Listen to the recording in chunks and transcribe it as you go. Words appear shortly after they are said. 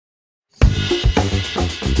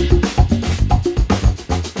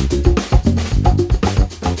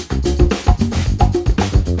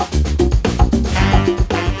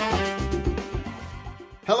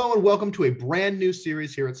welcome to a brand new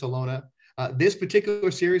series here at Soluna. This particular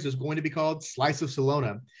series is going to be called Slice of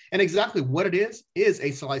Soluna. And exactly what it is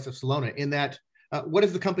a slice of Soluna in that what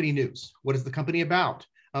is the company news? What is the company about?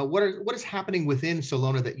 What is happening within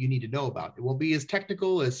Soluna that you need to know about? It won't be as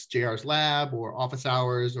technical as JR's Lab or Office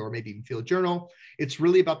Hours or maybe even Field Journal. It's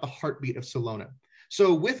really about the heartbeat of Soluna.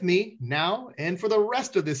 So with me now and for the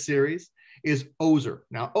rest of this series is Ozer.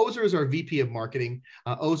 Now, Ozer is our VP of Marketing.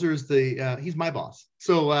 Ozer is he's my boss.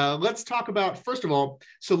 So let's talk about, first of all,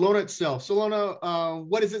 Soluna itself. Soluna,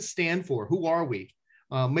 what does it stand for? Who are we?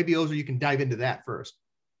 Maybe Ozer, you can dive into that first.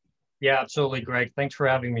 Yeah, absolutely, Greg. Thanks for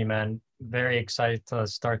having me, man. Very excited to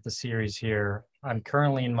start the series here. I'm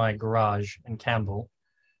currently in my garage in Campbell,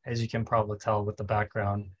 as you can probably tell with the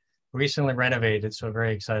background. Recently renovated, so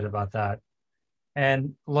very excited about that.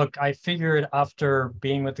 And look, I figured after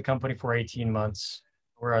being with the company for 18 months,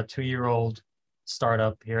 we're a 2-year-old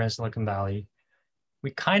startup here in Silicon Valley.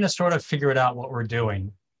 We kind of sort of figured out what we're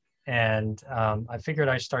doing. And I figured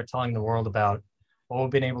I'd start telling the world about what we've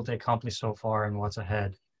been able to accomplish so far and what's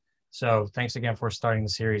ahead. So thanks again for starting the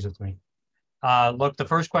series with me. Look, the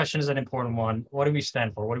first question is an important one. What do we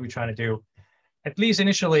stand for? What are we trying to do? At least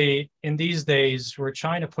initially, in these days, we're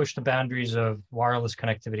trying to push the boundaries of wireless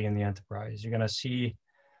connectivity in the enterprise. You're going to see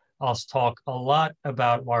us talk a lot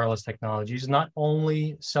about wireless technologies, not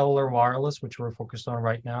only cellular wireless, which we're focused on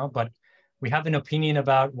right now, but we have an opinion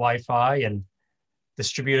about Wi-Fi and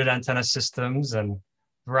distributed antenna systems and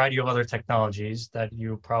a variety of other technologies that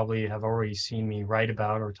you probably have already seen me write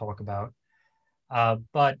about or talk about.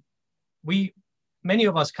 But many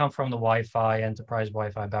of us come from the Wi-Fi, enterprise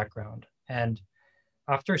Wi-Fi background. And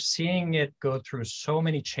after seeing it go through so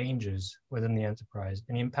many changes within the enterprise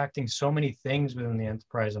and impacting so many things within the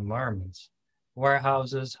enterprise environments,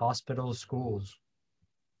 warehouses, hospitals, schools,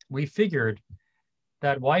 we figured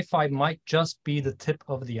that Wi-Fi might just be the tip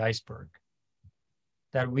of the iceberg,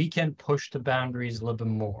 that we can push the boundaries a little bit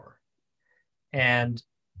more. And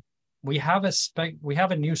we have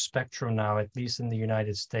a new spectrum now, at least in the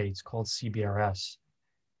United States, called CBRS.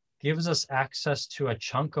 Gives us access to a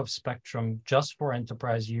chunk of spectrum just for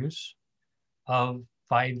enterprise use of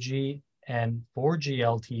 5G and 4G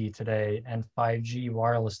LTE today and 5G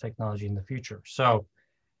wireless technology in the future. So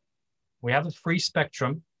we have a free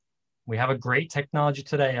spectrum. We have a great technology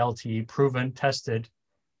today, LTE, proven, tested.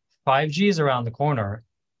 5G is around the corner.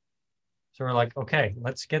 So we're like, okay,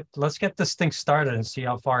 let's get this thing started and see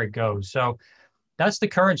how far it goes. So that's the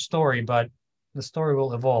current story, but the story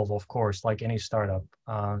will evolve, of course, like any startup,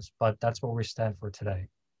 but that's what we stand for today.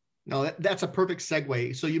 No, that's a perfect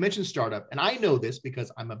segue. So you mentioned startup, and I know this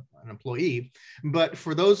because I'm an employee. But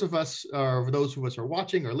for those of us, or for those of us who are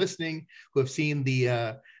watching or listening, who have seen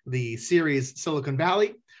the series Silicon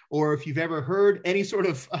Valley, or if you've ever heard any sort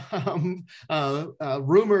of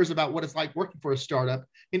rumors about what it's like working for a startup,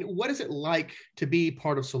 and what is it like to be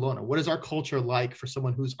part of Soluna? What is our culture like for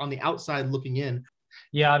someone who's on the outside looking in?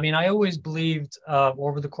 Yeah, I mean, I always believed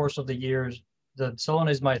over the course of the years that Soluna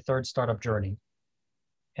is my third startup journey.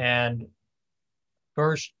 And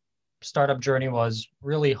first startup journey was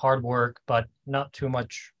really hard work, but not too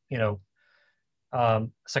much,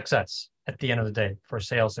 success at the end of the day for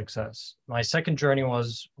sales success. My second journey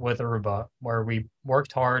was with Aruba, where we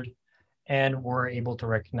worked hard and were able to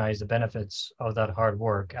recognize the benefits of that hard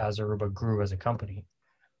work as Aruba grew as a company.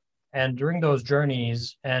 And during those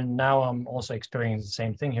journeys, and now I'm also experiencing the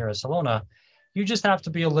same thing here at Soluna, you just have to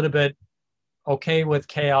be a little bit okay with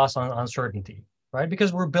chaos and uncertainty, right?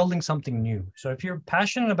 Because we're building something new. So if you're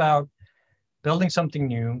passionate about building something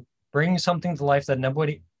new, bringing something to life that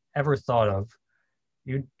nobody ever thought of,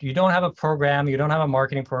 you don't have a program, you don't have a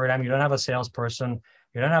marketing program, you don't have a salesperson,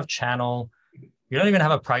 you don't have channel, you don't even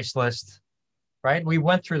have a price list, right? We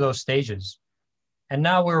went through those stages. And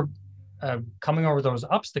now we're coming over those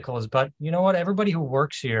obstacles. But you know what? Everybody who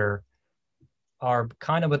works here are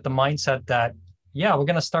kind of with the mindset that, yeah, we're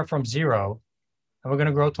going to start from 0 and we're going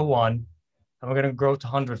to grow to 1 and we're going to grow to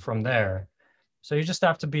 100 from there. So you just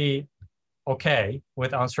have to be okay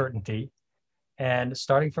with uncertainty and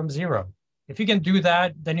starting from 0. If you can do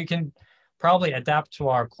that, then you can probably adapt to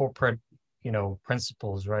our corporate,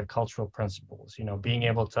 principles, right? Cultural principles, being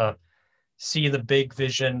able to see the big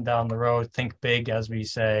vision down the road, think big, as we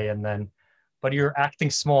say, but you're acting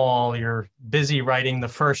small, you're busy writing the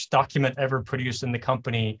first document ever produced in the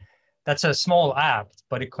company. That's a small act,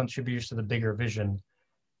 but it contributes to the bigger vision.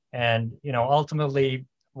 And, ultimately,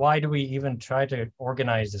 why do we even try to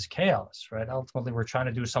organize this chaos, right? Ultimately, we're trying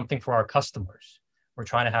to do something for our customers. We're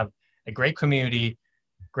trying to have a great community,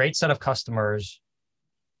 great set of customers.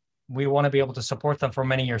 We want to be able to support them for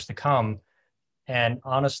many years to come. And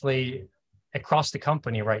honestly, across the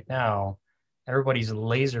company right now, everybody's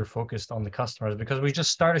laser focused on the customers because we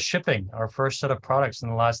just started shipping our first set of products in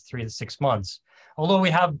the last 3 to 6 months. Although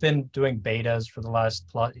we have been doing betas for the last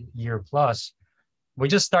year plus, we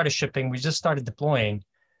just started shipping, we just started deploying.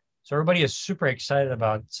 So everybody is super excited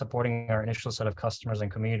about supporting our initial set of customers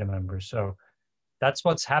and community members. So that's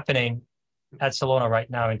what's happening at Soluna right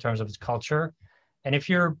now in terms of its culture. And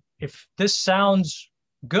if this sounds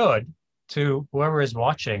good to whoever is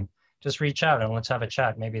watching, just reach out and let's have a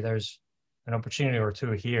chat. Maybe there's an opportunity or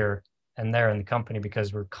two here and there in the company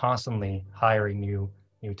because we're constantly hiring new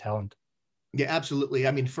talent. Yeah, absolutely.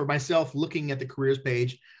 I mean, for myself, looking at the careers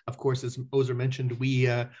page, of course, as Ozer mentioned, we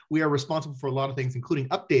are responsible for a lot of things, including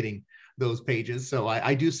updating those pages. So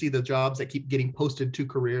I do see the jobs that keep getting posted to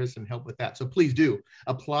careers and help with that. So please do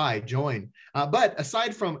apply, join. But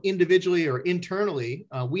aside from individually or internally,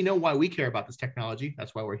 we know why we care about this technology.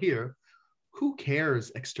 That's why we're here. Who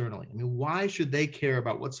cares externally? I mean, why should they care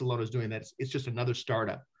about what Soluna is doing? It's just another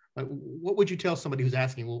startup. What would you tell somebody who's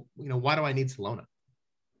asking, well, why do I need Soluna?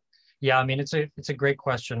 Yeah, I mean, it's a great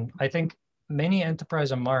question. I think many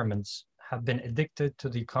enterprise environments have been addicted to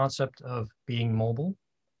the concept of being mobile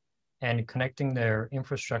and connecting their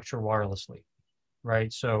infrastructure wirelessly,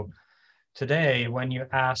 right? So today, when you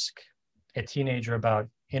ask a teenager about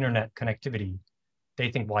internet connectivity,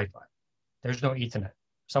 they think Wi-Fi. There's no Ethernet.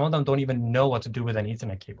 Some of them don't even know what to do with an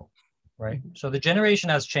Ethernet cable, right? So the generation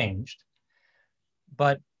has changed,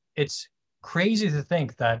 but it's crazy to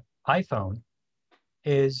think that iPhone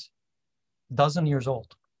is a dozen years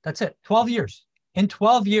old. That's it, 12 years. In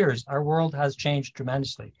 12 years, our world has changed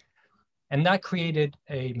tremendously. And that created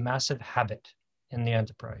a massive habit in the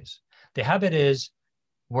enterprise. The habit is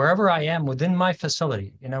wherever I am within my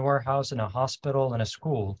facility, in a warehouse, in a hospital, in a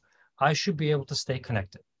school, I should be able to stay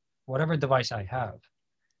connected, whatever device I have.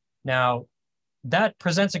 Now, that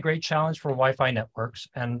presents a great challenge for Wi-Fi networks,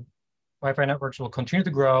 and Wi-Fi networks will continue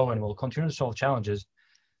to grow and will continue to solve challenges.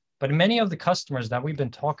 But many of the customers that we've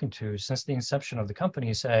been talking to since the inception of the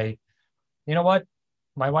company say, you know what,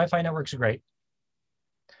 my Wi-Fi networks are great.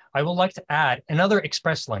 I would like to add another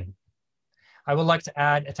express lane. I would like to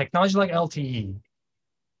add a technology like LTE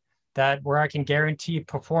where I can guarantee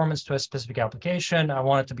performance to a specific application. I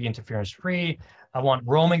want it to be interference-free. I want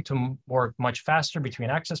roaming to work much faster between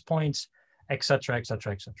access points, et cetera, et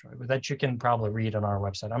cetera, et cetera. That you can probably read on our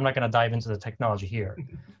website. I'm not going to dive into the technology here,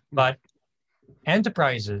 but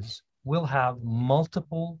enterprises will have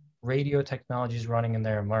multiple radio technologies running in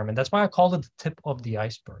their environment. That's why I call it the tip of the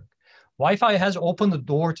iceberg. Wi-Fi has opened the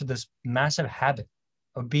door to this massive habit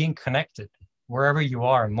of being connected wherever you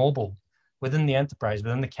are, mobile, within the enterprise,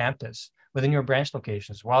 within the campus, within your branch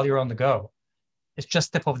locations, while you're on the go. It's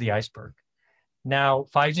just tip of the iceberg. Now,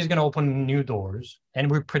 5G is going to open new doors, and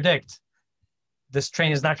we predict this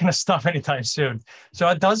train is not going to stop anytime soon. So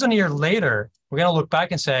a dozen years later, we're going to look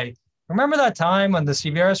back and say, remember that time when the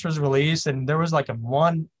CBRS was released and there was like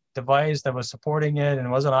one device that was supporting it and it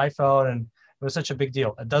was an iPhone and it was such a big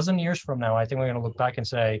deal. A dozen years from now, I think we're going to look back and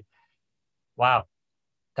say, wow,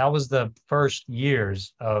 that was the first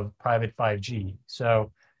years of private 5G.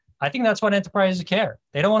 So I think that's what enterprises care.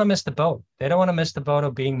 They don't want to miss the boat. They don't want to miss the boat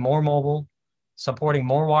of being more mobile, supporting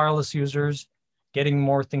more wireless users, getting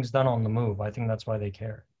more things done on the move. I think that's why they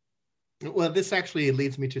care. Well, this actually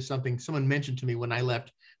leads me to something someone mentioned to me when I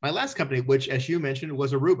left my last company, which, as you mentioned,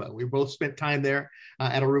 was Aruba. We both spent time there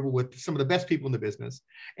at Aruba with some of the best people in the business.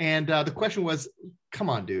 And the question was, come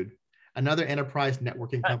on, dude, another enterprise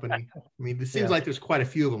networking company. I mean, it seems like there's quite a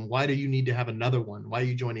few of them. Why do you need to have another one? Why are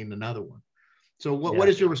you joining another one? So what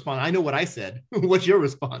is your response? I know what I said. What's your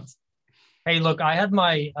response? Hey, look, I had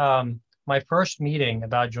my my first meeting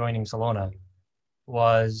about joining Soluna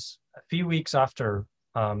was a few weeks after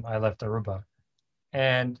I left Aruba.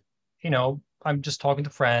 And, I'm just talking to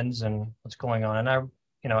friends and what's going on. And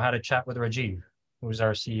I, had a chat with Rajiv, who's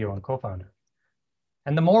our CEO and co-founder.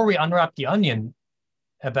 And the more we unwrap the onion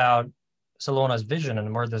about Soluna's vision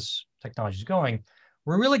and where this technology is going,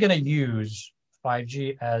 we're really going to use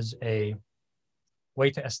 5G as a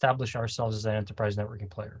way to establish ourselves as an enterprise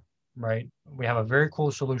networking player, right? We have a very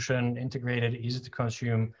cool solution, integrated, easy to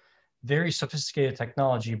consume, very sophisticated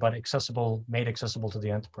technology, but made accessible to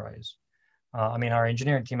the enterprise. Our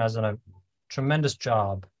engineering team has done a tremendous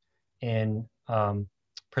job in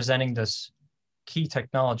presenting this key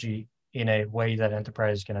technology in a way that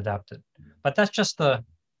enterprise can adapt it. But that's just the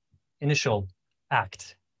initial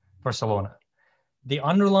act for Soluna. The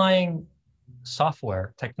underlying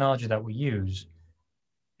software technology that we use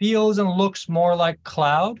feels and looks more like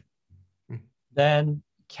cloud than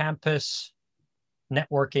campus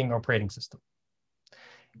networking operating system.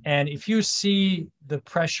 And if you see the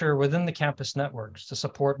pressure within the campus networks to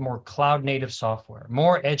support more cloud native software,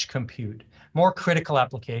 more edge compute, more critical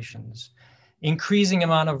applications, increasing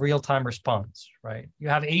amount of real-time response, right? You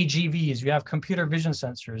have AGVs, you have computer vision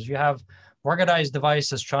sensors, you have ruggedized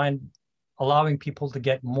devices allowing people to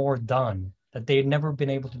get more done that they'd never been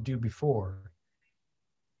able to do before.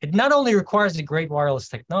 It not only requires a great wireless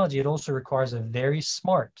technology, it also requires a very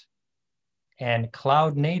smart and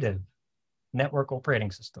cloud native network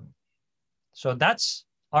operating system. So that's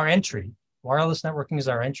our entry. Wireless networking is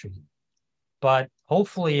our entry. But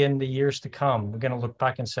hopefully in the years to come, we're going to look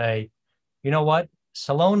back and say, you know what?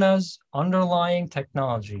 Celona's underlying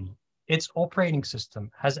technology, its operating system,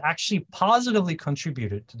 has actually positively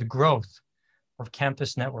contributed to the growth of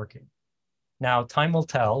campus networking. Now, time will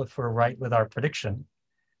tell if we're right with our prediction,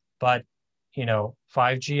 but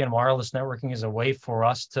 5G and wireless networking is a way for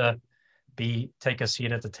us to take a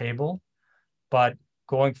seat at the table. But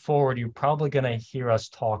going forward, you're probably going to hear us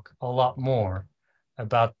talk a lot more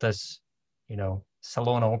about this,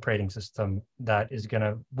 Celona operating system that is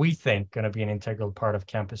we think, going to be an integral part of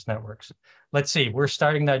campus networks. Let's see. We're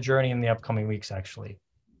starting that journey in the upcoming weeks, actually.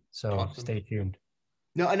 So Awesome. Stay tuned.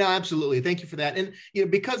 No, absolutely. Thank you for that. And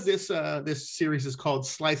because this series is called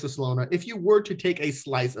Slice of Celona, if you were to take a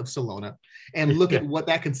slice of Celona and look at what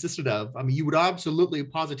that consisted of, I mean, you would absolutely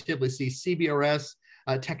positively see CBRS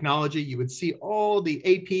technology. You would see all the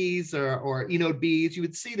APs or eNodeBs. You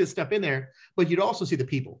would see this stuff in there, but you'd also see the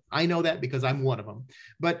people. I know that because I'm one of them.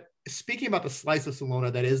 But speaking about the slice of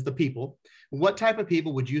Celona, that is the people, what type of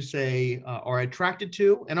people would you say are attracted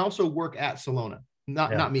to and also work at Celona?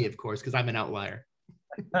 Not me, of course, because I'm an outlier.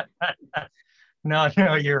 No,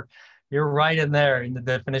 you're right in there in the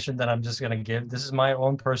definition that I'm just going to give. This is my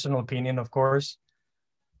own personal opinion, of course.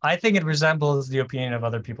 I think it resembles the opinion of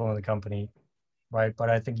other people in the company, right? But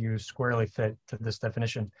I think you squarely fit to this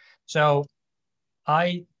definition. So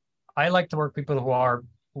I like to work with people who are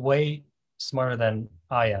way smarter than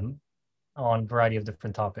I am on a variety of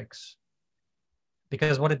different topics.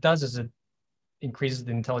 Because what it does is it increases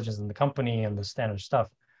the intelligence in the company and the standard stuff.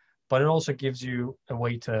 But it also gives you a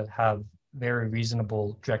way to have very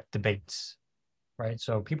reasonable, direct debates, right?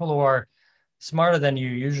 So people who are smarter than you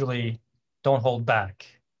usually don't hold back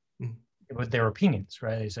with their opinions,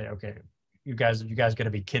 right? They say, okay, you guys got to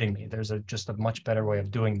be kidding me. There's just a much better way of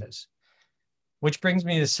doing this. Which brings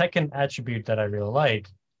me to the second attribute that I really like,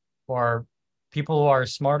 are people who are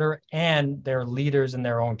smarter and they're leaders in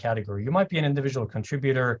their own category. You might be an individual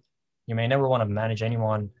contributor. You may never want to manage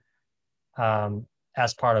anyone.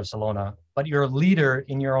 As part of Celona, but you're a leader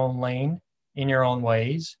in your own lane, in your own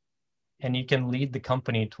ways, and you can lead the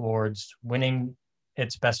company towards winning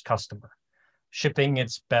its best customer, shipping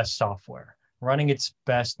its best software, running its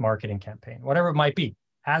best marketing campaign, whatever it might be,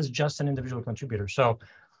 as just an individual contributor. So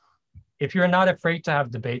if you're not afraid to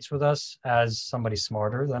have debates with us as somebody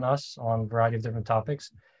smarter than us on a variety of different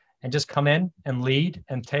topics, and just come in and lead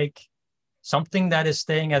and take something that is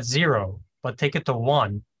staying at 0, but take it to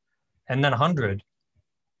 1 and then 100,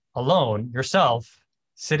 alone, yourself,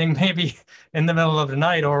 sitting maybe in the middle of the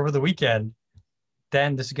night or over the weekend,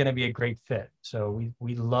 then this is going to be a great fit. So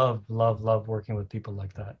we love working with people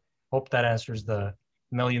like that. Hope that answers the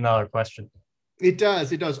 $1 million question. It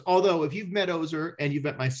does. Although if you've met Ozer and you've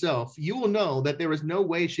met myself, you will know that there is no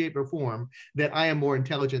way, shape, or form that I am more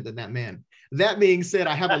intelligent than that man. That being said,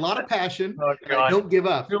 I have a lot of passion. Oh, and I don't give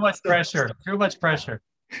up. Too much pressure.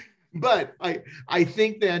 But I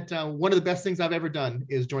think that one of the best things I've ever done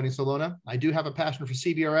is joining Celona. I do have a passion for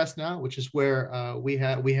CBRS now, which is where we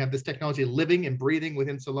have this technology living and breathing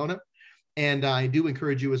within Celona. And I do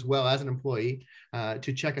encourage you as well as an employee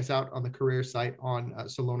to check us out on the career site on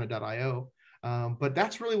Celona.io. But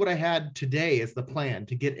that's really what I had today as the plan,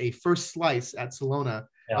 to get a first slice at Celona.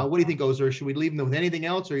 Yeah. What do you think, Ozer? Should we leave them with anything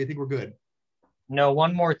else, or you think we're good? No,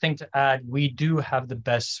 one more thing to add. We do have the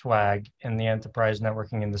best swag in the enterprise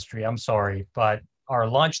networking industry. I'm sorry, but our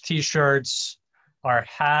launch t-shirts, our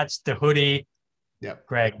hats, the hoodie. Yeah,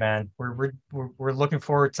 Greg, man, we're looking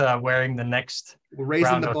forward to wearing the next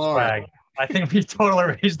round of swag. I think we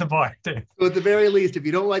totally raised the bar too. So at the very least, if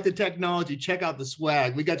you don't like the technology, check out the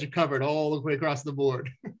swag. We got you covered all the way across the board.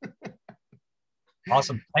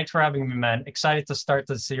 Awesome. Thanks for having me, man. Excited to start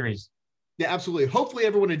the series. Yeah, absolutely. Hopefully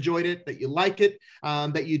everyone enjoyed it, that you like it,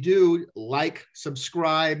 that you do like,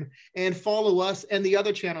 subscribe, and follow us and the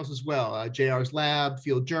other channels as well, JR's Lab,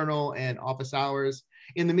 Field Journal, and Office Hours.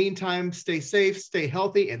 In the meantime, stay safe, stay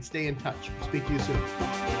healthy, and stay in touch. Speak to you soon.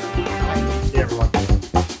 Bye. See you, everyone.